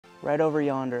right over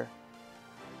yonder,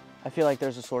 I feel like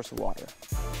there's a source of water.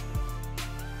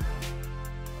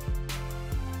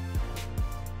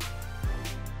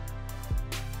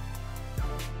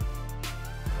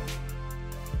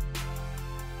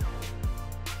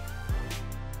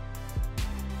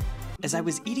 As I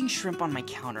was eating shrimp on my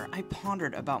counter, I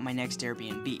pondered about my next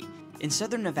Airbnb. In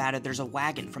southern Nevada, there's a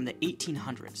wagon from the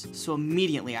 1800's, so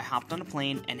immediately I hopped on a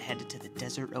plane and headed to the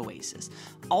desert oasis,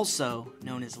 also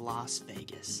known as Las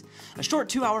Vegas. A short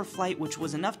 2-hour flight, which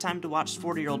was enough time to watch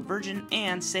 40-Year-Old Virgin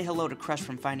and say hello to Crush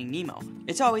from Finding Nemo.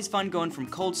 It's always fun going from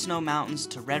cold snow mountains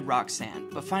to red rock sand,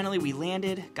 but finally we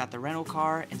landed, got the rental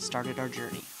car, and started our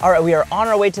journey. Alright, we are on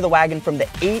our way to the wagon from the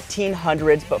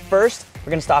 1800's, but first,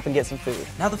 we're gonna stop and get some food.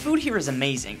 Now the food here is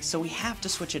amazing, so we have to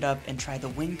switch it up and try the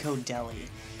Winco Deli.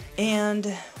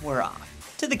 And we're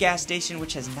off to the gas station,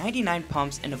 which has 99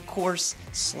 pumps and of course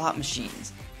slot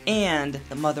machines and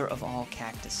the mother of all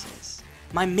cactuses.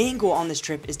 My main goal on this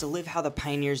trip is to live how the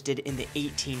pioneers did in the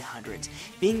 1800's.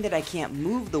 Being that I can't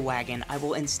move the wagon, I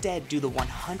will instead do the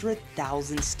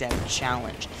 100,000 step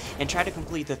challenge and try to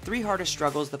complete the 3 hardest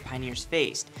struggles the pioneers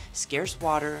faced: scarce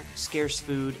water, scarce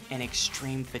food, and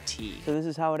extreme fatigue. So this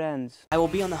is how it ends. I will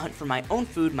be on the hunt for my own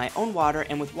food, my own water,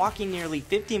 and with walking nearly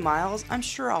 50 miles, I'm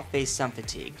sure I'll face some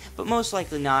fatigue, but most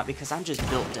likely not because I'm just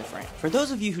built different. For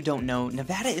those of you who don't know,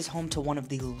 Nevada is home to one of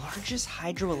the largest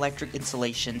hydroelectric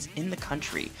installations in the country,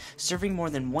 serving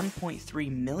more than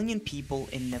 1.3 million people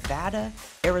in Nevada,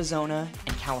 Arizona,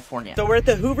 and California. So we're at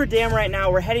the Hoover Dam right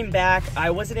now. We're heading back. I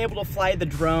wasn't able to fly the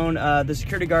drone. The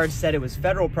security guard said it was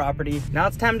federal property. Now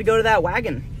it's time to go to that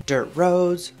wagon. Dirt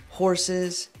roads,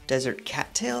 horses, desert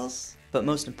cattails, but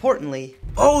most importantly...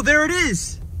 Oh, there it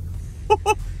is!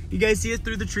 You guys see it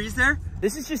through the trees there?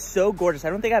 This is just so gorgeous. I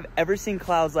don't think I've ever seen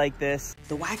clouds like this.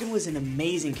 The wagon was in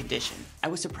amazing condition. I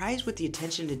was surprised with the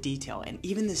attention to detail and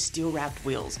even the steel-wrapped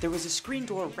wheels. There was a screen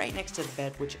door right next to the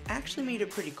bed, which actually made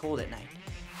it pretty cold at night.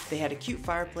 They had a cute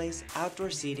fireplace, outdoor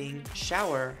seating,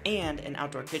 shower, and an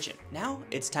outdoor kitchen. Now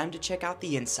it's time to check out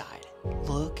the inside.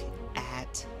 Look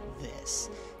at this.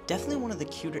 Definitely one of the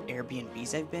cuter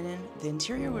Airbnbs I've been in. The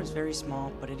interior was very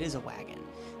small, but it is a wagon.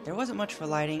 There wasn't much for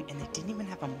lighting, and they didn't even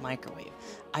have a microwave.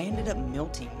 I ended up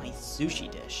melting my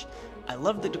sushi dish. I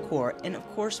loved the decor, and of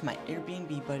course my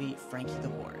Airbnb buddy, Frankie the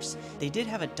Horse. They did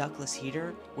have a ductless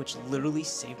heater, which literally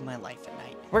saved my life at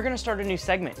night. We're gonna start a new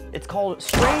segment. It's called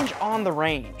Strange on the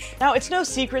Range. Now, it's no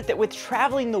secret that with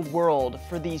traveling the world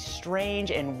for these strange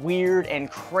and weird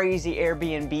and crazy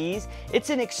Airbnbs,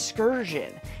 it's an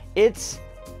excursion. It's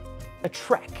a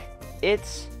trek.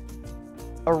 It's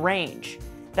a range.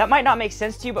 That might not make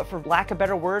sense to you, but for lack of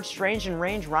better words, strange and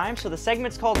range rhyme, so the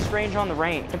segment's called Strange on the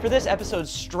Range. And for this episode's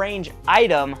strange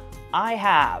item, I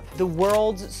have the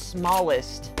world's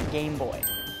smallest Game Boy.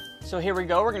 So here we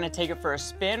go, we're gonna take it for a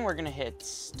spin. We're gonna hit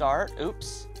start,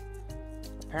 oops.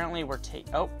 Apparently we're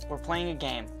playing a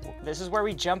game. This is where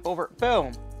we jump over,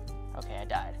 boom. Okay, I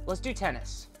died. Let's do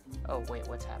tennis. Oh wait,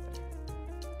 what's happening?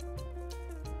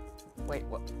 Wait,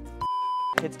 what?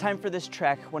 It's time for this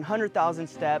trek, 100,000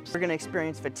 steps. We're gonna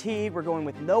experience fatigue, we're going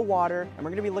with no water, and we're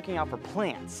gonna be looking out for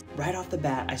plants. Right off the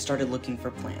bat, I started looking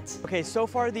for plants. Okay, so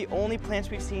far the only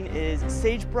plants we've seen is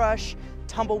sagebrush,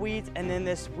 tumbleweeds, and then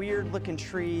this weird looking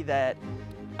tree that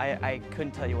I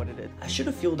couldn't tell you what it is. I should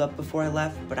have fueled up before I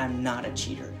left, but I'm not a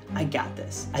cheater. I got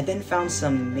this. I then found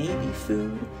some maybe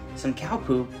food, some cow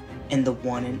poop, and the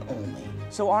one and only.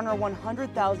 So on our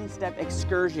 100,000 step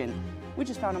excursion, we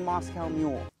just found a Moscow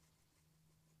mule.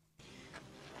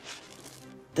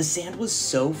 The sand was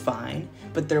so fine,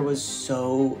 but there was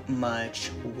so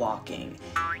much walking,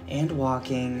 and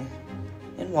walking,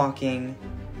 and walking,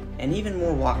 and even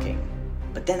more walking.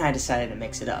 But then I decided to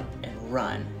mix it up and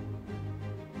run.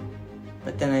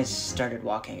 But then I started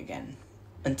walking again,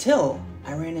 until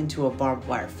I ran into a barbed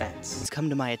wire fence. It's come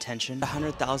to my attention,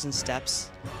 100,000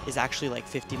 steps is actually like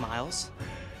 50 miles.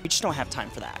 We just don't have time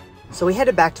for that. So we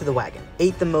headed back to the wagon,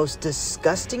 ate the most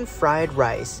disgusting fried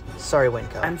rice. Sorry,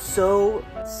 Winco. I'm so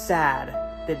sad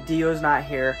that Dio's not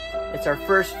here. It's our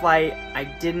first flight. I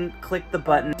didn't click the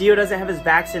button. Dio doesn't have his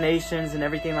vaccinations and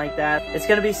everything like that. It's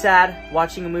gonna be sad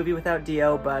watching a movie without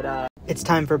Dio, but It's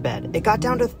time for bed. It got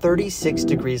down to 36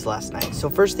 degrees last night, so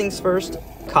first things first,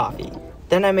 coffee.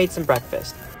 Then I made some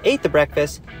breakfast, ate the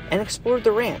breakfast, and explored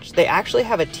the ranch. They actually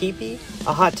have a teepee,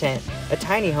 a hot tent, a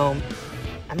tiny home.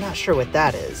 I'm not sure what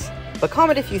that is. But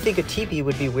comment if you think a teepee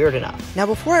would be weird enough. Now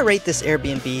before I rate this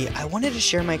Airbnb, I wanted to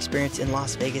share my experience in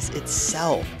Las Vegas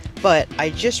itself. But I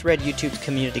just read YouTube's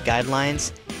community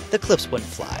guidelines. The clips wouldn't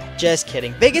fly. Just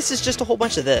kidding. Vegas is just a whole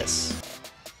bunch of this.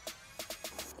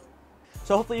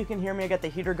 So hopefully you can hear me. I got the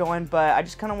heater going, but I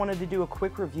just kind of wanted to do a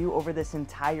quick review over this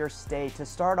entire stay. To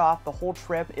start off, the whole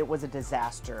trip, it was a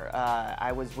disaster.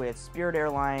 I was with Spirit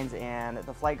Airlines and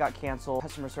the flight got canceled.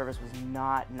 Customer service was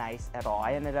not nice at all.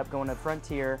 I ended up going to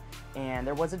Frontier and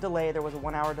there was a delay. There was a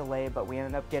 1 hour delay, but we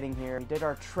ended up getting here. We did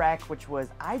our trek, which was,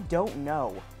 I don't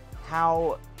know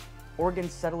how Oregon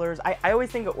Settlers, I always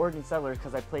think of Oregon Settlers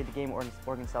because I played the game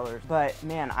Oregon Settlers, but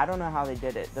man, I don't know how they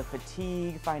did it. The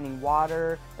fatigue, finding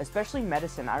water, especially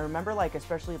medicine. I remember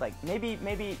especially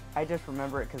maybe I just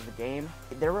remember it because of the game.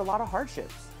 There were a lot of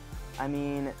hardships. I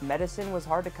mean, medicine was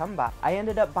hard to come by. I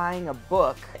ended up buying a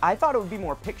book. I thought it would be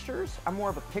more pictures. I'm more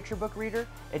of a picture book reader.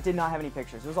 It did not have any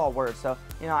pictures. It was all words, so,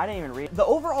 you know, I didn't even read. The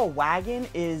overall wagon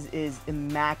is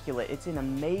immaculate. It's in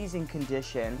amazing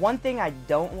condition. One thing I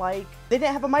don't like, they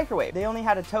didn't have a microwave. They only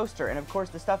had a toaster, and of course,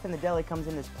 the stuff in the deli comes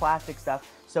in this plastic stuff,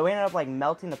 so we ended up,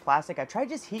 melting the plastic. I tried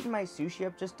just heating my sushi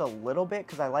up just a little bit,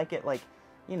 because I like it,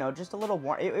 you know, just a little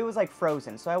warm. It was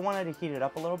frozen, so I wanted to heat it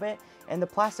up a little bit, and the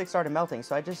plastic started melting,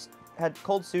 so I just had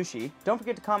cold sushi. Don't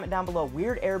forget to comment down below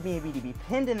weird Airbnb to be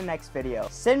pinned in the next video.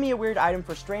 Send me a weird item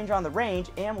for Stranger on the Range,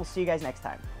 and we'll see you guys next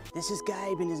time. This is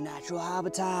Gabe in his natural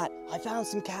habitat. I found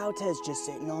some cow test just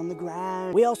sitting on the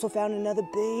ground. We also found another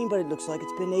bean, but it looks like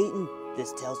it's been eaten.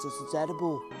 This tells us it's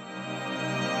edible.